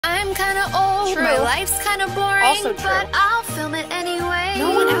kinda old. True. My life's kinda boring. Also true. But I'll film it anyway.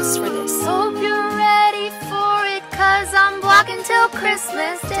 No one asked for this. Hope you're ready for it, cause I'm vlogging till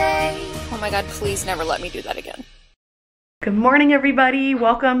Christmas Day. Oh my god, please never let me do that again. Good morning, everybody.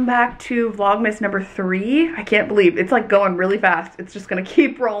 Welcome back to vlogmas number 3. I can't believe it's like going really fast. It's just gonna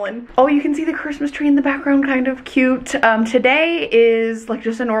keep rolling. Oh, you can see the Christmas tree in the background, kind of cute. Today is like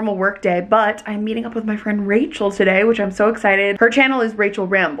just a normal work day, but I'm meeting up with my friend Rachel today, which I'm so excited. Her channel is Rachel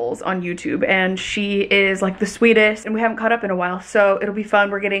Rambles on YouTube, and she is like the sweetest, and we haven't caught up in a while, so it'll be fun.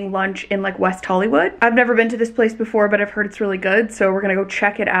 We're getting lunch in like West Hollywood. I've never been to this place before, but I've heard it's really good, so we're gonna go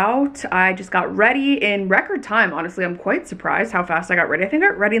check it out. I just got ready in record time, honestly. I'm quite surprised how fast I got ready. I think I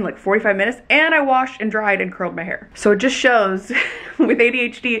got ready in like 45 minutes, and I washed and dried and curled my hair. So it just shows with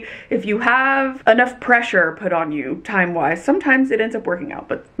ADHD, if you have enough pressure put on you time-wise, sometimes it ends up working out,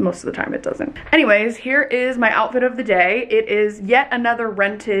 but most of the time it doesn't. Anyways, here is my outfit of the day. It is yet another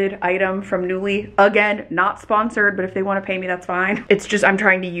rented item from Nuuly. Again, not sponsored, but if they want to pay me, that's fine. It's just I'm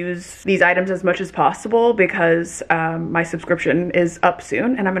trying to use these items as much as possible because my subscription is up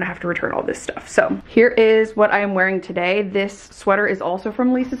soon and I'm gonna have to return all this stuff. So here is what I am wearing today. This sweater is also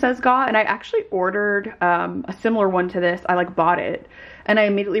from Lisa Says Ga, and I actually ordered a similar one to this. I like bought it and I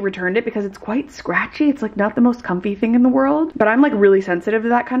immediately returned it because it's quite scratchy. It's like not the most comfy thing in the world, but I'm like really sensitive to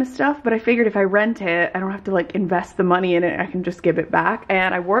that kind of stuff. But I figured if I rent it, I don't have to like invest the money in it. I can just give it back.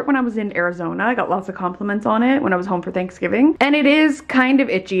 And I wore it when I was in Arizona. I got lots of compliments on it when I was home for Thanksgiving. And it is kind of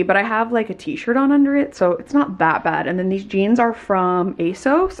itchy, but I have like a t-shirt on under it, so it's not that bad. And then these jeans are from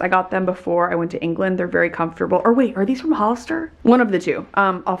ASOS. I got them before I went to England. They're very comfortable. Or wait, are these from Hollister? One of the two.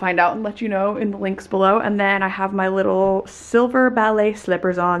 I'll find out and let you know in the links below. And then I have my little silver ballet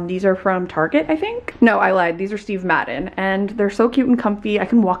slippers on. These are from Target, I think. No, I lied. These are Steve Madden, and they're so cute and comfy. I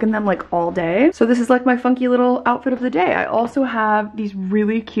can walk in them like all day. So this is like my funky little outfit of the day. I also have these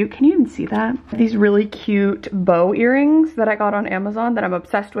really cute, can you even see that? These really cute bow earrings that I got on Amazon that I'm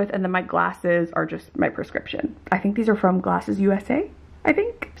obsessed with, and then my glasses are just my prescription. I think these are from Glasses USA, I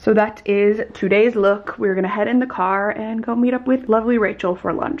think. So that is today's look. We're gonna head in the car and go meet up with lovely Rachel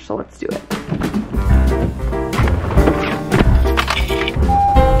for lunch, so let's do it.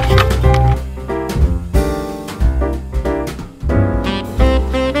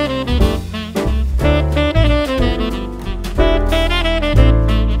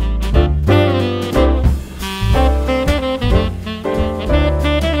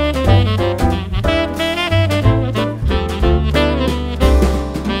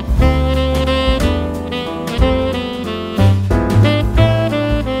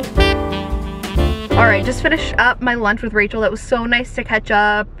 Just finished up my lunch with Rachel. It was so nice to catch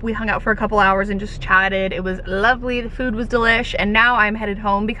up. We hung out for a couple hours and just chatted. It was lovely. The food was delish, and now I'm headed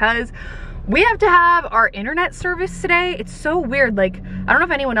home because we have to have our internet service today. It's so weird. Like, I don't know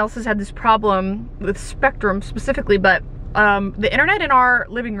if anyone else has had this problem with Spectrum specifically, but the internet in our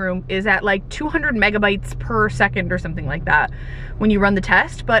living room is at like 200 megabytes per second or something like that when you run the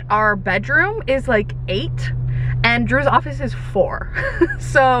test, but our bedroom is like 8 and Drew's office is 4.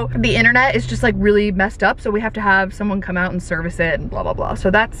 So the internet is just like really messed up, so we have to have someone come out and service it and blah blah blah.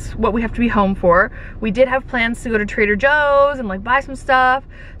 So that's what we have to be home for. We did have plans to go to Trader Joe's and like buy some stuff,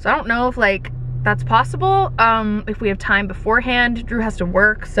 so I don't know if like that's possible if we have time beforehand. Drew has to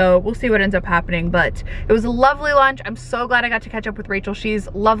work, so we'll see what ends up happening. But it was a lovely lunch. I'm so glad I got to catch up with Rachel. She's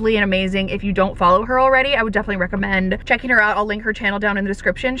lovely and amazing. If you don't follow her already, I would definitely recommend checking her out. I'll link her channel down in the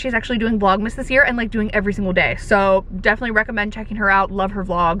description. She's actually doing Vlogmas this year and like doing every single day, so definitely recommend checking her out. Love her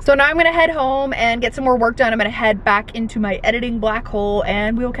vlogs. So now I'm gonna head home and get some more work done. I'm gonna head back into my editing black hole,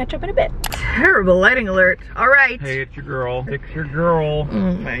 and we will catch up in a bit. Terrible lighting alert. All right. Hey, it's your girl. It's your girl.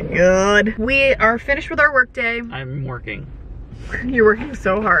 Oh my god. We are finished with our work day. I'm working. You're working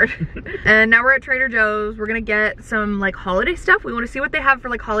so hard. And now we're at Trader Joe's. We're gonna get some like holiday stuff. We want to see what they have for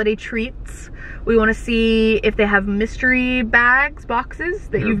like holiday treats. We want to see if they have mystery bags, boxes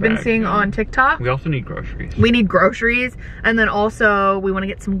that you've been seeing on TikTok. We also need groceries. We need groceries. And then also we want to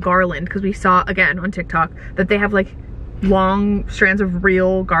get some garland because we saw again on TikTok that they have like long strands of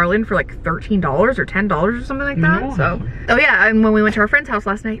real garland for like $13 or $10 or something like that. No. So, oh yeah, and when we went to our friend's house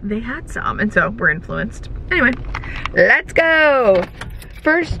last night, they had some, and so we're influenced. Anyway, let's go.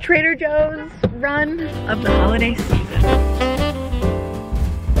 First Trader Joe's run of the holiday season.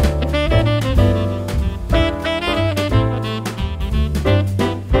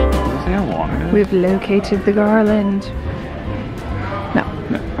 See how long it is? We've located the garland. No.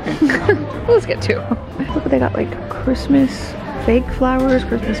 Let's get 2. Look, they got like Christmas fake flowers,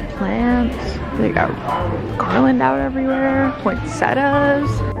 Christmas plants. They got garland out everywhere, poinsettias.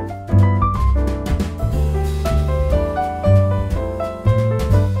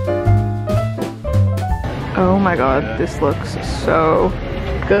 Oh my god, this looks so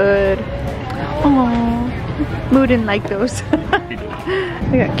good. Aww, Moo didn't like those.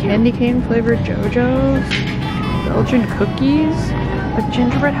 We got candy cane flavored JoJo's, Belgian cookies, a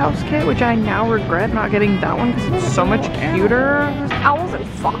gingerbread house kit, which I now regret not getting that one because it's so much cuter. There's owls and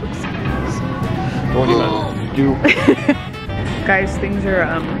foxes. What do you do? Guys, things are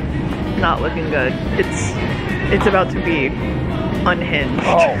not looking good. It's about to be unhinged.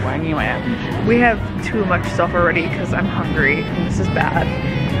 Oh, wangy man. We have too much stuff already because I'm hungry and this is bad.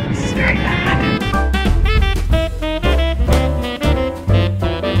 This is very bad.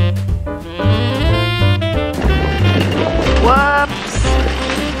 Whoops.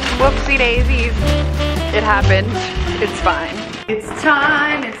 Whoopsie daisies. It happened. It's fine. It's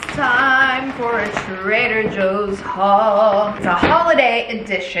time for a Trader Joe's haul. It's a holiday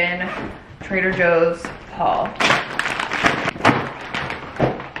edition Trader Joe's haul.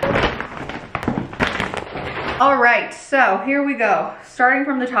 All right, so here we go. Starting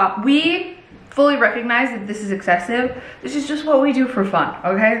from the top, we fully recognize that this is excessive. This is just what we do for fun,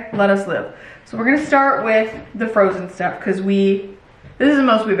 okay? Let us live. So we're gonna start with the frozen stuff because this is the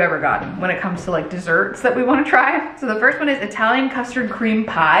most we've ever gotten when it comes to like desserts that we wanna try. So the first one is Italian custard cream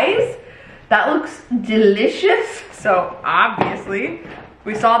pies. That looks delicious. So obviously,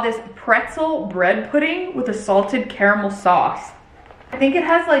 we saw this pretzel bread pudding with a salted caramel sauce. I think it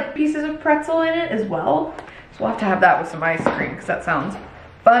has like pieces of pretzel in it as well. So we'll have to have that with some ice cream because that sounds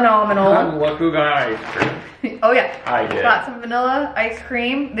phenomenal. Look who got ice cream. Oh yeah, I did. Got some vanilla ice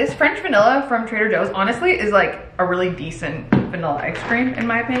cream. This French vanilla from Trader Joe's honestly is like a really decent vanilla ice cream in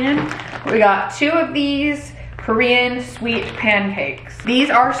my opinion. We got 2 of these Korean sweet pancakes. These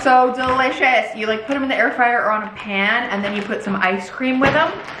are so delicious. You like put them in the air fryer or on a pan and then you put some ice cream with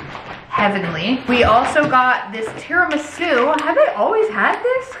them. Heavenly. We also got this tiramisu. Have I always had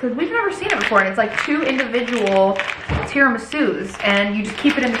this? Because we've never seen it before. And it's like 2 individual tiramisus and you just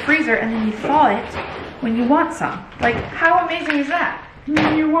keep it in the freezer and then you thaw it when you want some. Like, how amazing is that?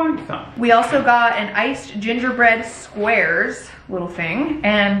 You want some. We also got an iced gingerbread squares little thing,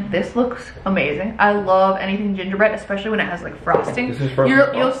 and this looks amazing. I love anything gingerbread, especially when it has like frosting. This is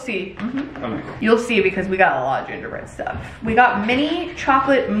frozen. You'll see. Okay. You'll see because we got a lot of gingerbread stuff. We got mini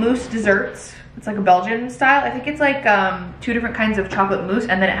chocolate mousse desserts. It's like a Belgian style. I think it's like 2 different kinds of chocolate mousse,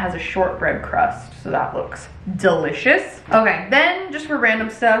 and then it has a shortbread crust. So that looks delicious. Okay, then just for random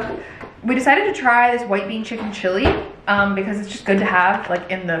stuff, we decided to try this white bean chicken chili because it's just good to have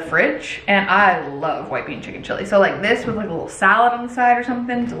like in the fridge, and I love white bean chicken chili. So like this with like a little salad on the side or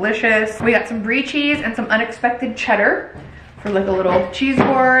something, delicious. We got some brie cheese and some unexpected cheddar for like a little cheese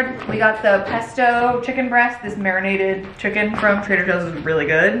board. We got the pesto chicken breast. This marinated chicken from Trader Joe's is really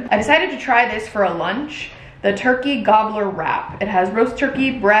good. I decided to try this for a lunch. The turkey gobbler wrap. It has roast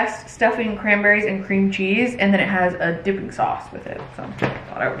turkey, breast, stuffing, cranberries, and cream cheese, and then it has a dipping sauce with it. So I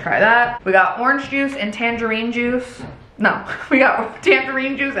thought I would try that. We got orange juice and tangerine juice. No, we got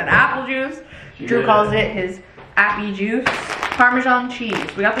tangerine juice and apple juice. Yeah. Drew calls it his appy juice. Parmesan cheese.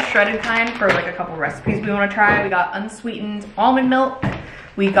 We got the shredded kind for like a couple recipes we want to try. We got unsweetened almond milk.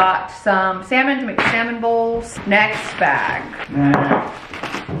 We got some salmon to make salmon bowls. Next bag.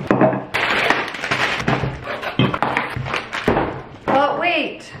 But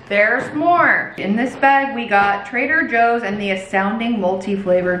wait, there's more. In this bag, we got Trader Joe's and the astounding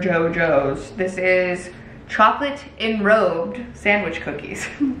multi-flavor JoJo's. This is chocolate enrobed sandwich cookies.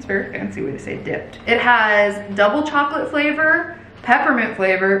 It's a very fancy way to say dipped. It has double chocolate flavor, peppermint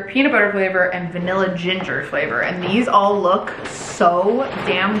flavor, peanut butter flavor, and vanilla ginger flavor. And these all look so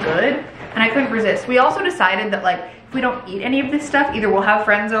damn good. And I couldn't resist. We also decided that like, if we don't eat any of this stuff, either we'll have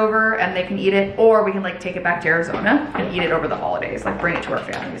friends over and they can eat it, or we can like take it back to Arizona and eat it over the holidays, like bring it to our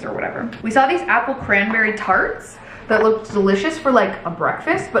families or whatever. We saw these apple cranberry tarts that looked delicious for like a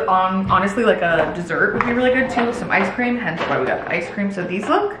breakfast, but honestly like a dessert would be really good too with some ice cream, hence why we got the ice cream. So these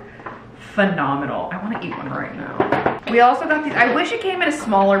look phenomenal. I want to eat one right now. We also got these. I wish it came in a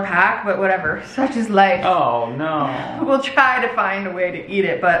smaller pack, but whatever, such is life. Oh no. We'll try to find a way to eat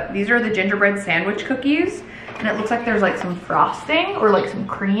it, but these are the gingerbread sandwich cookies, and it looks like there's like some frosting or like some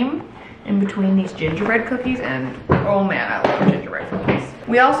cream in between these gingerbread cookies, and oh man, I love gingerbread cookies.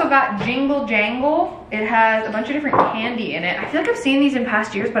 We also got Jingle Jangle. It has a bunch of different candy in it. I feel like I've seen these in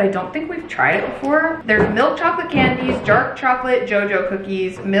past years, but I don't think we've tried it before. There's milk chocolate candies, dark chocolate JoJo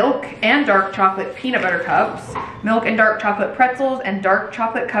cookies, milk and dark chocolate peanut butter cups, milk and dark chocolate pretzels, and dark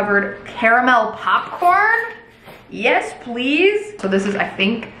chocolate covered caramel popcorn. Yes, please. So this is, I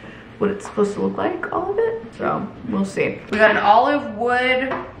think, what it's supposed to look like, all of it. So we'll see. We got an olive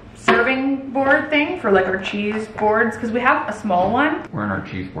wood serving board thing for like our cheese boards because we have a small one. We're in our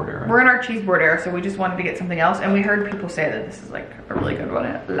cheese board era. We're in our cheese board era, so we just wanted to get something else, and we heard people say that this is like a really good one.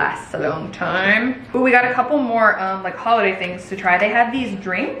 It lasts a long time. But we got a couple more like holiday things to try. They had these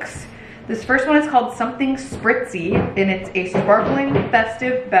drinks. This first one is called Something Spritzy, and it's a sparkling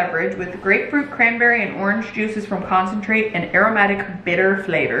festive beverage with grapefruit, cranberry, and orange juices from concentrate and aromatic bitter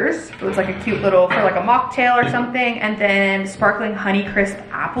flavors. So it's like a cute little, for like a mocktail or something, and then sparkling Honeycrisp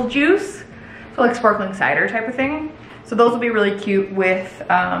apple juice. So like sparkling cider type of thing. So those will be really cute with,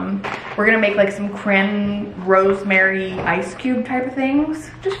 we're gonna make like some creme rosemary ice cube type of things.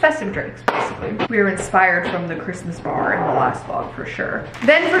 Just festive drinks, basically. We were inspired from the Christmas bar in the last vlog for sure.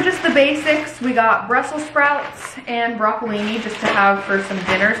 Then for just the basics, we got Brussels sprouts and broccolini just to have for some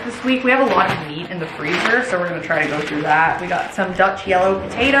dinners this week. We have a lot of meat in the freezer, so we're gonna try to go through that. We got some Dutch yellow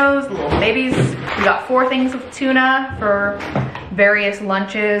potatoes, little babies. We got 4 things of tuna for various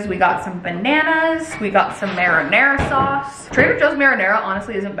lunches. We got some bananas. We got some marinara sauce. Trader Joe's marinara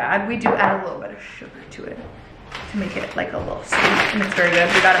honestly isn't bad. We do add a little bit of sugar to it to make it like a little sweet, and it's very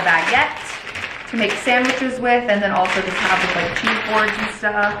good. We got a baguette to make sandwiches with, and then also just have with like cheese boards and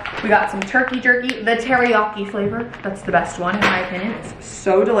stuff. We got some turkey jerky, the teriyaki flavor. That's the best one in my opinion. It's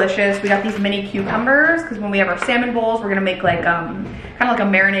so delicious. We got these mini cucumbers because when we have our salmon bowls, we're gonna make like kind of like a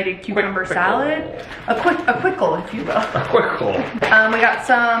marinated cucumber salad. A quickle, if you will. A quickle. We got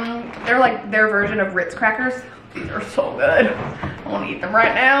some, they're like their version of Ritz crackers. These are so good. I want to eat them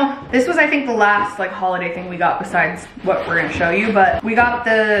right now. This was, I think, the last like holiday thing we got besides what we're gonna show you, but we got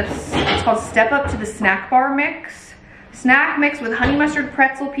this, it's called Step Up to the Snack Bar Mix. Snack mix with honey mustard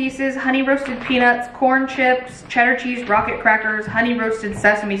pretzel pieces, honey roasted peanuts, corn chips, cheddar cheese, rocket crackers, honey roasted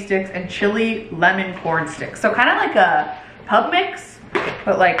sesame sticks, and chili lemon corn sticks. So kind of like a pub mix,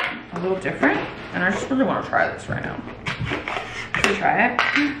 but like a little different. And I just really want to try this right now. Should we try it?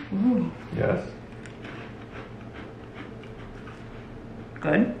 Ooh. Yes.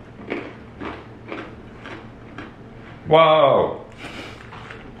 Good. Whoa.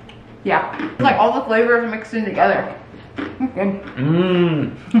 Yeah. Like all the flavors are mixed in together. Good.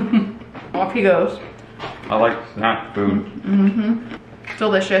 Mmm. Off he goes. I like snack food. Mm-hmm.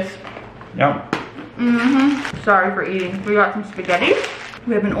 Delicious. Yep. Mm-hmm. Sorry for eating. We got some spaghetti.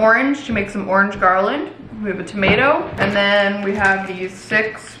 We have an orange to make some orange garland. We have a tomato, and then we have these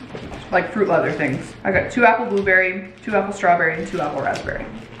 6 like fruit leather things. I got 2 apple blueberry, 2 apple strawberry, and 2 apple raspberry.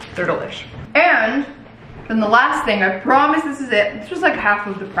 They're delish. And then the last thing, I promise this is it. This was like half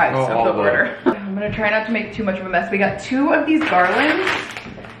of the price of the order. I'm gonna try not to make too much of a mess. We got 2 of these garlands,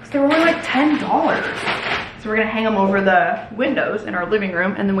 because they were only like $10. So we're gonna hang them over the windows in our living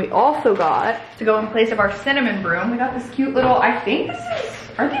room. And then we also got, to go in place of our cinnamon broom, we got this cute little, I think this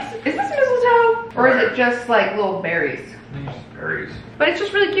is, is this mistletoe? Or is it just like little berries? Berries. But it's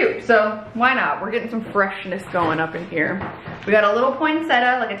just really cute, so why not? We're getting some freshness going up in here. We got a little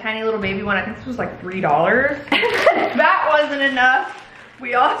poinsettia, like a tiny little baby one. I think this was like $3. That wasn't enough.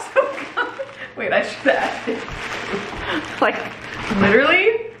 We also got, wait, I should ask it. Like,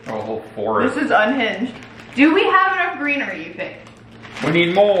 literally, A whole forest. this is unhinged. Do we have enough greenery, you think? We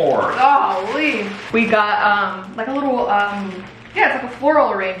need more. Golly. We got like a little, yeah, it's like a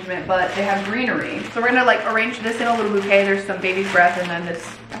floral arrangement, but they have greenery. So we're gonna like arrange this in a little bouquet. There's some baby's breath, and then this,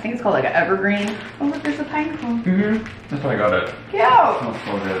 I think it's called like an evergreen. Oh look, there's a pine cone. Mm-hmm. That's why I got it. Cute. Smells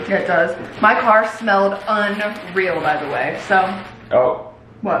so good. Yeah, it does. My car smelled unreal, by the way, so. Oh,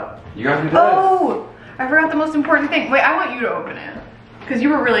 What? you gotta do this. Oh, I forgot the most important thing. Wait, I want you to open it, because you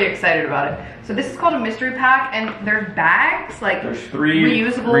were really excited about it. So this is called a mystery pack, and there's bags, like There's 3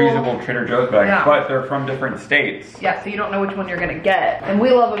 reusable Trader Joe's bags, Yeah. but they're from different states. Yeah, so you don't know which one you're gonna get. And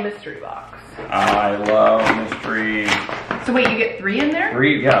we love a mystery box. I love mystery. So wait, you get 3 in there?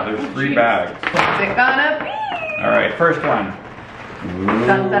 3, yeah, there's 3 Jeez. bags. What's it gonna be? All right, first one. Dun,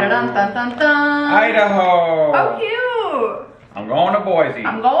 dun, dun, dun, dun, dun. Idaho. Oh, cute. I'm going to Boise.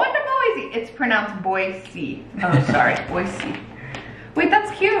 I'm going to Boise. It's pronounced Boise. Oh, sorry, Boise. Wait,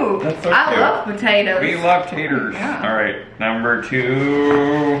 that's cute. That's so I cute. love potatoes. We love taters. Yeah. All right, number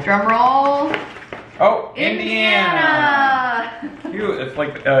 2. Drum roll. Oh, Indiana. Indiana. Cute. It's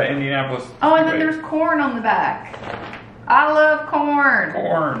like Indianapolis. Oh, and then Wait. there's corn on the back. I love corn.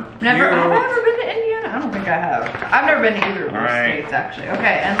 corn. Never. Cute. Have I ever been to Indiana? I don't think I have. I've never been to either of those Alright. states, actually.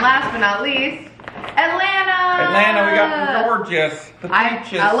 Okay, and last but not least, Atlanta. Atlanta, we got gorgeous. The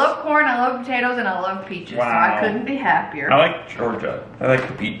peaches. I love corn, I love potatoes, and I love peaches. So I Wow. couldn't be happier. I like Georgia. I like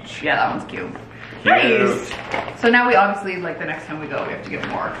the peach. Yeah, that one's cute. Cute. Nice. So now we obviously, like the next time we go, we have to get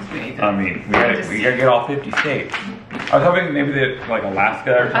more because we need to. I mean, we gotta get all 50 states. I was hoping maybe that like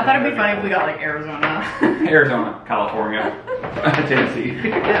Alaska or something. I thought it'd be funny if we got like Arizona. Arizona, California. Tennessee.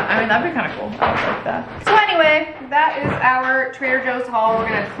 Yeah, I mean, that'd be kind of cool. I would like that. So anyway, that is our Trader Joe's haul. We're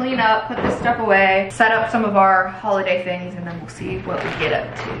gonna clean up, put this stuff away, set up some of our holiday things, and then we'll see what we get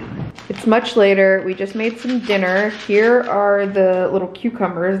up to. It's much later. We just made some dinner. Here are the little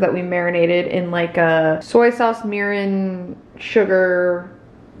cucumbers that we marinated in like a soy sauce, mirin, sugar,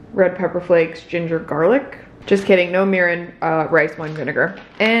 red pepper flakes, ginger, garlic. Just kidding, no mirin, rice wine vinegar.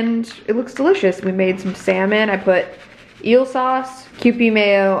 And it looks delicious. We made some salmon. I put eel sauce, Kewpie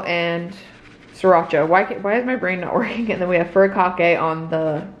mayo, and sriracha. Why is my brain not working? And then we have furikake on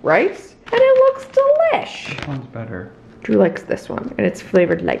the rice. And it looks delish. Which one's better? Drew likes this one, and it's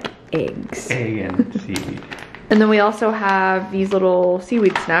flavored like eggs. Egg and seaweed. And then we also have these little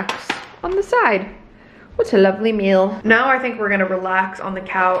seaweed snacks on the side. What a lovely meal. Now I think we're gonna relax on the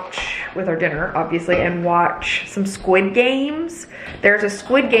couch with our dinner, obviously, and watch some Squid Games. There's a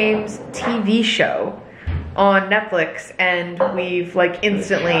Squid Games TV show on Netflix, and we've like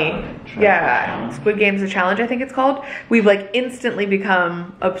instantly, yeah, Squid Games The Challenge, I think it's called. We've like instantly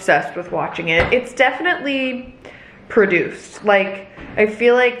become obsessed with watching it. It's definitely produced. Like, I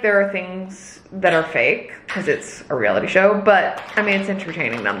feel like there are things that are fake because it's a reality show, but I mean, it's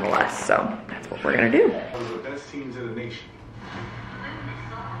entertaining nonetheless, so that's what we're gonna do. One of the best teams in the nation.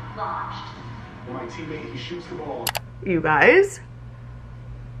 My teammate, he shoots the ball. You guys,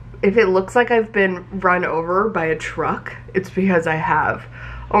 if it looks like I've been run over by a truck, it's because I have.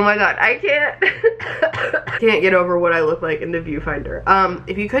 Oh my god, I can't get over what I look like in the viewfinder.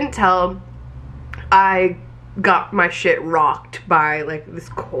 If you couldn't tell, I got my shit rocked by like this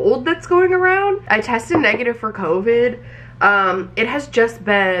cold that's going around. I tested negative for COVID. It has just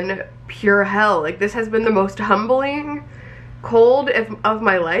been pure hell. Like, this has been the most humbling cold of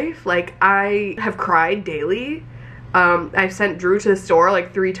my life. Like, I have cried daily. I've sent Drew to the store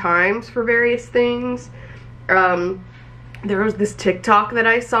like 3 times for various things. There was this TikTok that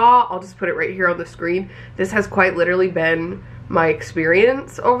I saw. I'll just put it right here on the screen. This has quite literally been my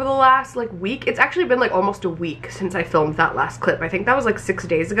experience over the last like week. It's actually been like almost a week since I filmed that last clip. I think that was like 6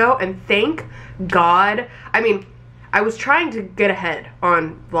 days ago, and thank God. I mean, I was trying to get ahead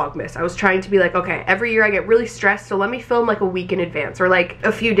on Vlogmas. I was trying to be like, okay, every year I get really stressed, so let me film like a week in advance or like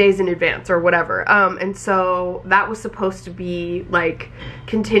a few days in advance or whatever. And so that was supposed to be like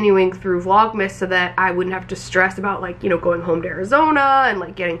continuing through Vlogmas so that I wouldn't have to stress about like, you know, going home to Arizona and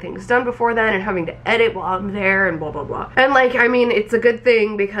like getting things done before then and having to edit while I'm there and blah, blah, blah. And like, I mean, it's a good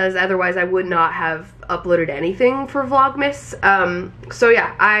thing because otherwise I would not have uploaded anything for Vlogmas. So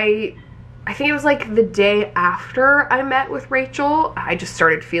yeah, I think it was like the day after I met with Rachel, I just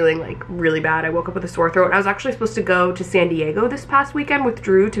started feeling like really bad. I woke up with a sore throat. I was actually supposed to go to San Diego this past weekend with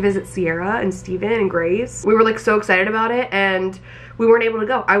Drew to visit Sierra and Steven and Grace. We were like so excited about it, and we weren't able to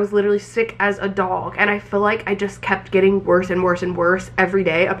go. I was literally sick as a dog, and I feel like I just kept getting worse and worse and worse every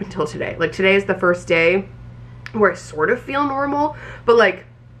day up until today. Like, today is the first day where I sort of feel normal, but like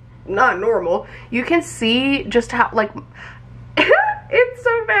not normal. You can see just how like it's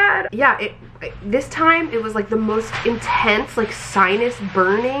so bad. Yeah, this time it was like the most intense like sinus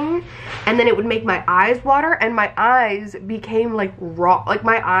burning, and then it would make my eyes water, and my eyes became like raw. Like,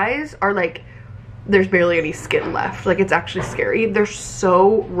 my eyes are like, there's barely any skin left. Like, it's actually scary. They're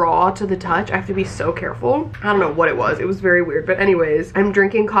so raw to the touch. I have to be so careful. I don't know what it was. It was very weird. But anyways, I'm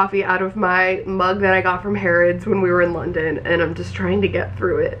drinking coffee out of my mug that I got from Harrods when we were in London, and I'm just trying to get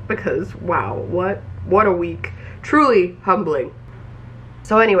through it because wow, what a week. Truly humbling.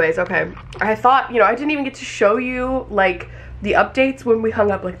 So anyways, okay, I thought, you know, I didn't even get to show you like the updates when we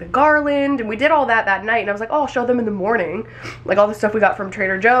hung up like the garland, and we did all that night, and I was like, oh, I'll show them in the morning, like all the stuff we got from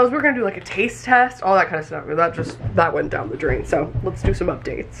Trader Joe's. We're gonna do like a taste test, all that kind of stuff. That went down the drain. So let's do some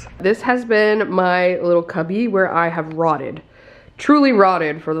updates. This has been my little cubby where I have rotted, truly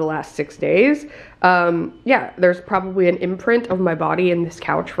rotted for the last 6 days. Yeah, there's probably an imprint of my body in this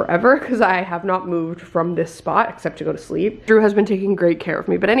couch forever because I have not moved from this spot except to go to sleep. Drew has been taking great care of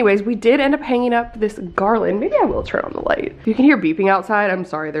me. But anyways, we did end up hanging up this garland. Maybe I will turn on the light. You can hear beeping outside. I'm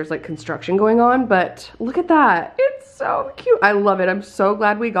sorry, there's like construction going on, but look at that. It's so cute. I love it. I'm so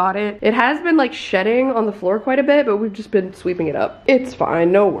glad we got it. It has been like shedding on the floor quite a bit, but we've just been sweeping it up. It's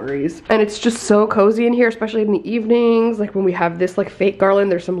fine, no worries. And it's just so cozy in here, especially in the evenings. Like when we have this like fake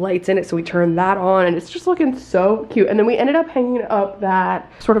garland, there's some lights in it, so we turn that on, and it's just looking so cute. And then we ended up hanging up that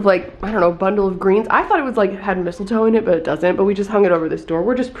sort of like, I don't know, bundle of greens. I thought it was like had mistletoe in it, but it doesn't. But we just hung it over this door.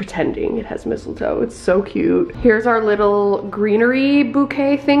 We're just pretending it has mistletoe. It's so cute. Here's our little greenery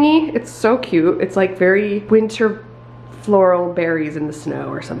bouquet thingy. It's so cute. It's like very winter floral berries in the snow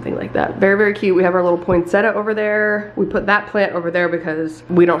or something like that. Very, very cute. We have our little poinsettia over there. We put that plant over there because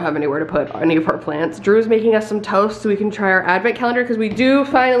we don't have anywhere to put any of our plants. Drew's making us some toast so we can try our advent calendar because we do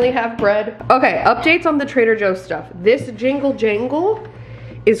finally have bread. Okay, updates on the Trader Joe's stuff. This jingle jangle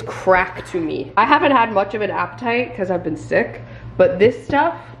is crack to me. I haven't had much of an appetite because I've been sick, but this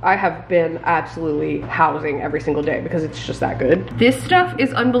stuff I have been absolutely housing every single day because it's just that good. This stuff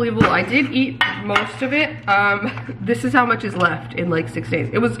is unbelievable. I did eat most of it. This is how much is left in like 6 days.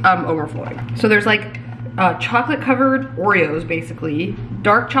 It was overflowing. So there's like chocolate covered Oreos basically,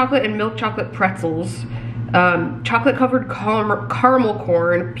 dark chocolate and milk chocolate pretzels, chocolate covered caramel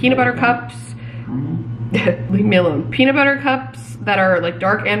corn, peanut butter cups, leave me alone, peanut butter cups that are like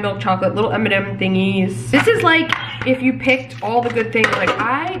dark and milk chocolate, little M&M thingies. This is like if you picked all the good things. Like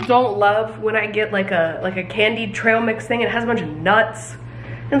I don't love when I get like a candied trail mix thing and it has a bunch of nuts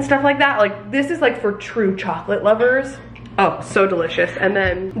and stuff like that. Like this is like for true chocolate lovers. Oh, so delicious. And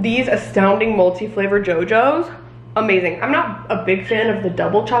then these astounding multi-flavor JoJo's, amazing. I'm not a big fan of the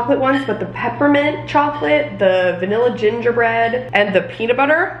double chocolate ones, but the peppermint chocolate, the vanilla gingerbread, and the peanut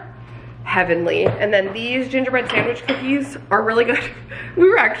butter, heavenly. And then these gingerbread sandwich cookies are really good. We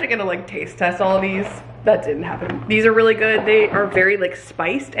were actually gonna like taste test all of these. That didn't happen. These are really good. They are very like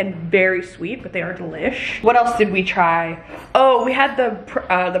spiced and very sweet, but they are delish. What else did we try? Oh, we had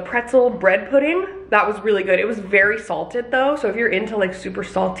the pretzel bread pudding. That was really good. It was very salted though, so if you're into like super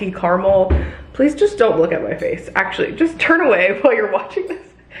salty caramel, please just don't look at my face. Actually, just turn away while you're watching this.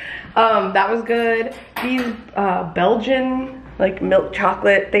 That was good. These Belgian like milk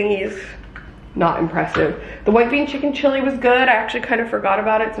chocolate thingies, not impressive. The white bean chicken chili was good. I actually kind of forgot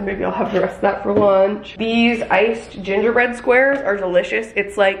about it, so maybe I'll have the rest of that for lunch. These iced gingerbread squares are delicious.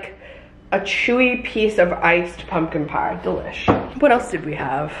 It's like a chewy piece of iced pumpkin pie. Delish. What else did we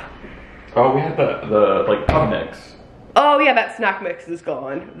have? Oh, we had the like pub mix. Oh yeah, that snack mix is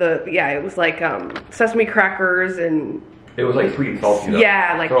gone. Yeah, it was like sesame crackers and it was like sweet and salty though.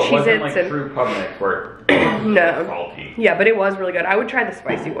 Yeah, like so it wasn't Cheez-Its like and true pub mix where no. Salty. Yeah, but it was really good. I would try the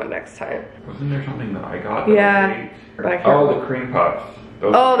spicy one next time. Wasn't there something that I got? That Yeah. Oh, the cream puffs.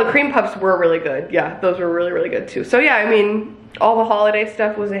 Oh, the cream puffs were really good. Yeah, those were really, really good too. So yeah, I mean, all the holiday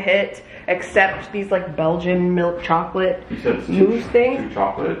stuff was a hit, except these like Belgian milk chocolate mousse things. Too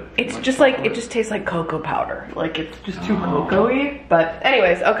chocolate? It's just like, it just tastes like cocoa powder. Like it's just too cocoa-y. But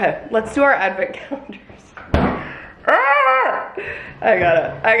anyways, okay, let's do our advent calendars.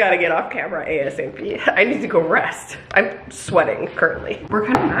 I gotta get off camera ASAP. I need to go rest. I'm sweating currently. We're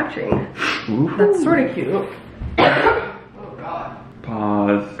kind of matching. Ooh. That's sort of cute. Oh God.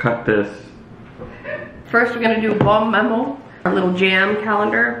 Pause. Cut this. First, we're gonna do bomb memo, our little jam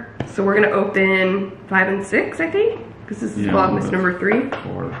calendar. So we're gonna open 5 and 6, I think, because this is Vlogmas number 3.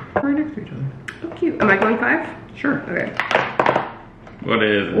 4. Right next to each other. Oh, cute. Am I going 5? Sure. Okay. What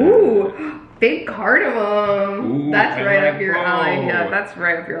is it? Ooh. Big cardamom. Ooh, that's right up like your both. alley. Yeah, that's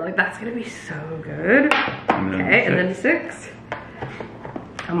right up your alley. That's gonna be so good. Okay, and then 6.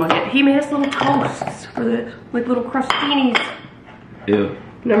 I'm gonna get, he made us little toasts for this, like little crostinis. Ew.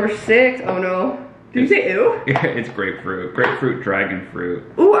 Number 6, oh no. Did you say ew? It's grapefruit. Grapefruit dragon fruit.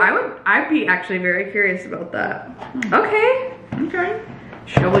 Ooh, I'd be actually very curious about that. Okay. Okay.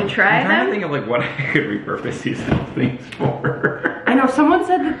 Shall we try I'm trying them? to think of like what I could repurpose these little things for. I know, someone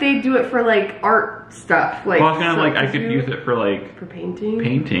said that they do it for like art stuff. Like, Well, I was kind of like, I could use it for like for painting?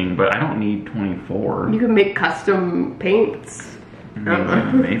 painting, but I don't need 24. You can make custom paints.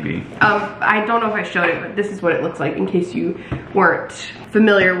 Maybe. I don't know if I showed it, but this is what it looks like in case you weren't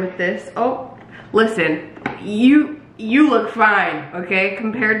familiar with this. Oh, listen, you look fine, okay?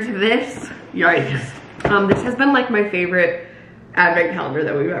 Compared to this, yikes. This has been like my favorite advent calendar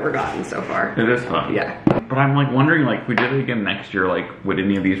that we've ever gotten so far. It is fun. Yeah. But I'm like wondering, like, if we did it again next year, like, would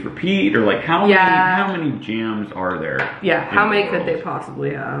any of these repeat? Or like, how many jams are there? Yeah, how many could they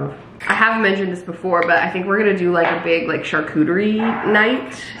possibly have? I haven't mentioned this before, but I think we're gonna do like a big like charcuterie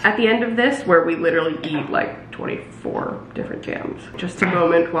night at the end of this where we literally eat like 24 different jams. Just a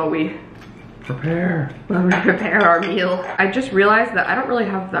moment while we prepare our meal. I just realized that I don't really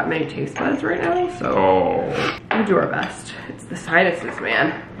have that many taste buds right now, so we'll do our best. It's the sinuses,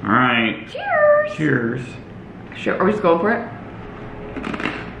 man. All right. Cheers. Cheers. Sure, are we just going for it?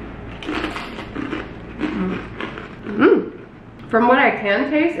 From what I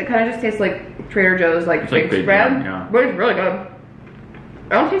can taste, it kind of just tastes like Trader Joe's like fig spread, but it's really good. I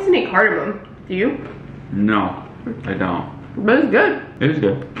don't taste any cardamom. Do you? No, I don't. But it's good. It is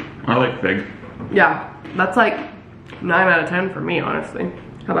good. I like fig. Yeah, that's like 9 out of 10 for me, honestly.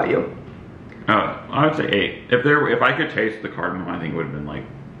 How about you? I would say 8. If I could taste the cardamom, I think it would have been like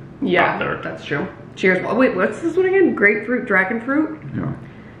yeah, up there. that's true. Cheers. Oh, wait, what's this one again? Grapefruit, dragon fruit? Yeah.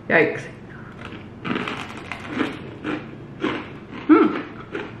 Yikes.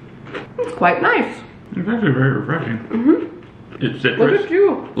 It's quite nice. It's actually very refreshing. It's citrus. Look at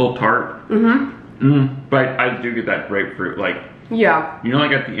you. A little tart. But I do get that grapefruit, like, yeah. you know,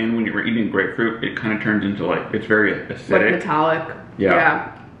 like at the end when you were eating grapefruit, it kind of turns into like, it's very acidic. Like metallic.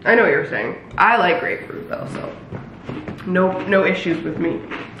 Yeah. I know what you're saying. I like grapefruit though, so no issues with me.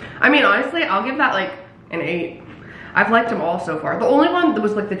 I mean, honestly, I'll give that like an 8. I've liked them all so far. The only one that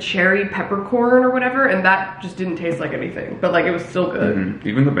was like the cherry peppercorn or whatever, and that just didn't taste like anything, but like it was still good.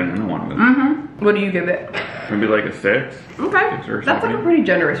 Even the banana one was. What do you give it? Maybe like a 6. Okay. 6 or That's like a pretty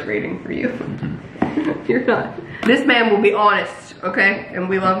generous rating for you. You're not. This man will be honest, okay? And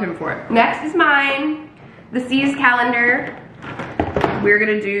we love him for it. Next is mine. The C's calendar. We're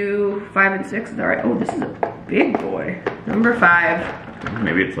gonna do 5 and 6. Is that right? Oh, this is a big boy. Number 5.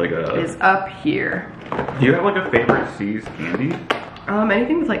 Maybe it's like a... is up here. Do you have like a favorite C's candy?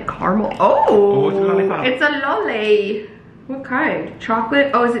 Anything with like caramel. Oh, what's a lollipop? It's a lolly. What kind?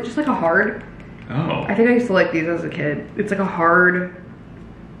 Chocolate? Oh, is it just like a hard? Oh. I think I used to like these as a kid. It's like a hard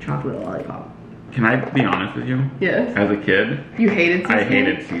chocolate lollipop. Can I be honest with you? Yes. As a kid, You hated C's I candy?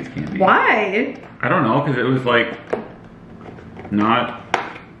 hated C's candy. Why? I don't know, because it was like not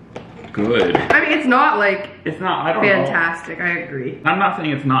good. I mean, it's not like It's not, I don't know. fantastic. I agree. I'm not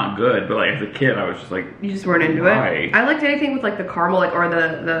saying it's not good, but like as a kid, I was just like, You just weren't into why? it. I liked anything with like the caramel, like or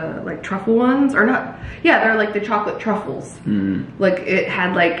the like truffle ones, or not. Yeah, they're like the chocolate truffles. Like it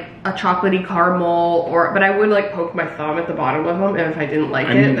had like a chocolatey caramel, but I would like poke my thumb at the bottom of them, and if I didn't like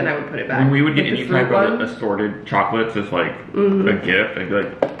it, then I would put it back. When we would get Like the any fruit type of one. assorted chocolates as like a gift, I'd be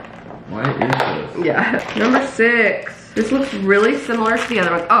like, what is this? Yeah. Number 6. This looks really similar to the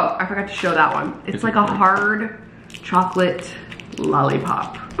other one. Oh, I forgot to show that one. It's like a hard chocolate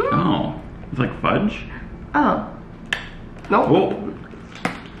lollipop. Oh, it's like fudge? Oh. Nope.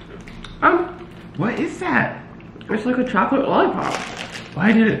 Oh, what is that? It's like a chocolate lollipop.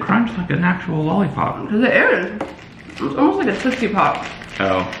 Why did it crunch like an actual lollipop? Because it is. It's almost like a Tootsie Pop.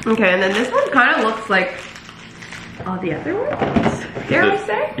 Oh. Okay, and then this one kind of looks like all the other ones. Dare I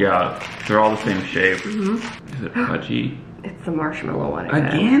say? Yeah, they're all the same shape. Is it fudgy? It's the marshmallow one again.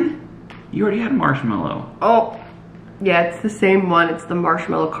 Again? You already had marshmallow. Oh, yeah, it's the same one. It's the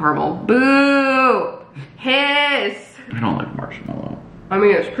marshmallow caramel. Boo! Hiss! I don't like marshmallow. I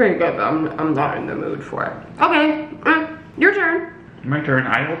mean, it's pretty good, but I'm not in the mood for it. Okay, your turn. My turn.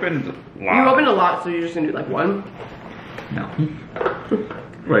 I opened a lot. You opened a lot, so you're just gonna do like 1? No.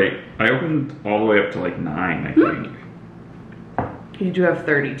 Wait, I opened all the way up to like 9, I think. You do have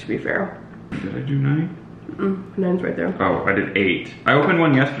 30, to be fair. Did I do 9? 9's right there. Oh, I did 8. I opened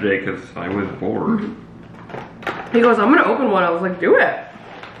one yesterday because I was bored. He goes, I'm gonna open one. I was like, do it.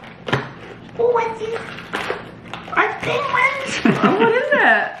 Oh, what's this? Penguins! Oh, what is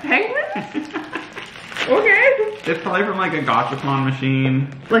it? Penguins? Okay. It's probably from like a Gachapon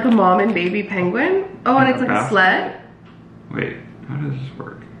machine. Like a mom and baby penguin? Oh, and it's like a sled? Wait, how does this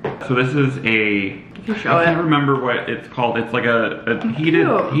work? So this is a... You can show I it. can't remember what it's called. It's like a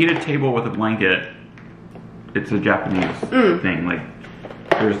heated table with a blanket. It's a Japanese thing. Like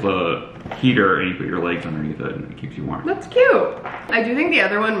there's the heater and you put your legs underneath it and it keeps you warm. That's cute. I do think the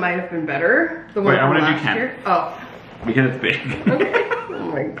other one might have been better. The one Wait, I from wanna do last 10. year. Oh. Because it's big. Okay.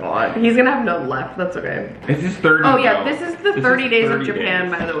 Oh my god. He's gonna have none left. That's okay. It's just 30. Oh yeah, this is the 30 days of 30 Japan,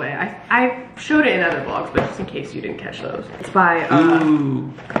 days. by the way. I showed it in other vlogs, but just in case you didn't catch those. It's by, Ooh.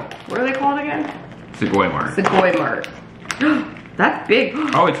 what are they called again? Segoy Mart. Segoy Mart. That's big.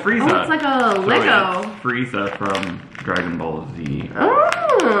 Oh, it's Frieza. Oh, it's like a Lego. yeah, it's Frieza from Dragon Ball Z.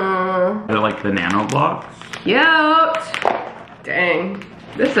 Oh. They're like the nano blocks. Cute. Dang.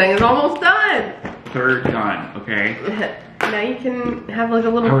 This thing is almost done. 3rd time, okay? Now you can have like a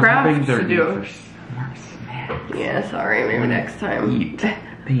little I was craft hoping to there'd be do. for more snacks. Yeah, sorry, maybe next time. Eat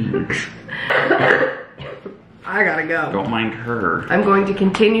things. I gotta go. Don't mind her. I'm going to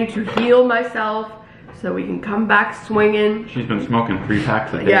continue to heal myself so we can come back swinging. She's been smoking 3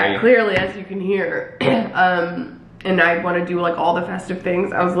 packs a day. Yeah, clearly, as you can hear. And I want to do like all the festive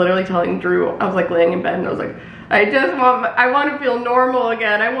things. I was literally telling Drew, I was like laying in bed and I was like, I want to feel normal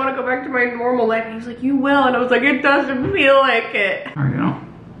again. I want to go back to my normal life. And he was like, you will. And I was like, it doesn't feel like it. There you go.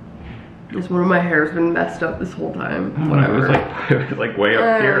 Just one of my hair's been messed up this whole time. It Whatever. was like way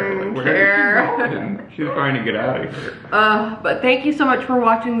up here. I don't Like, care. where is she going? She's trying to get out of here. But thank you so much for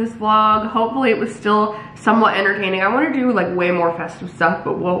watching this vlog. Hopefully it was still somewhat entertaining. I want to do like way more festive stuff,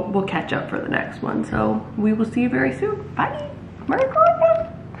 but we'll catch up for the next one. So we will see you very soon. Bye. Merry Christmas.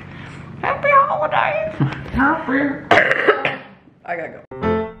 Happy holidays. Happy. I gotta go.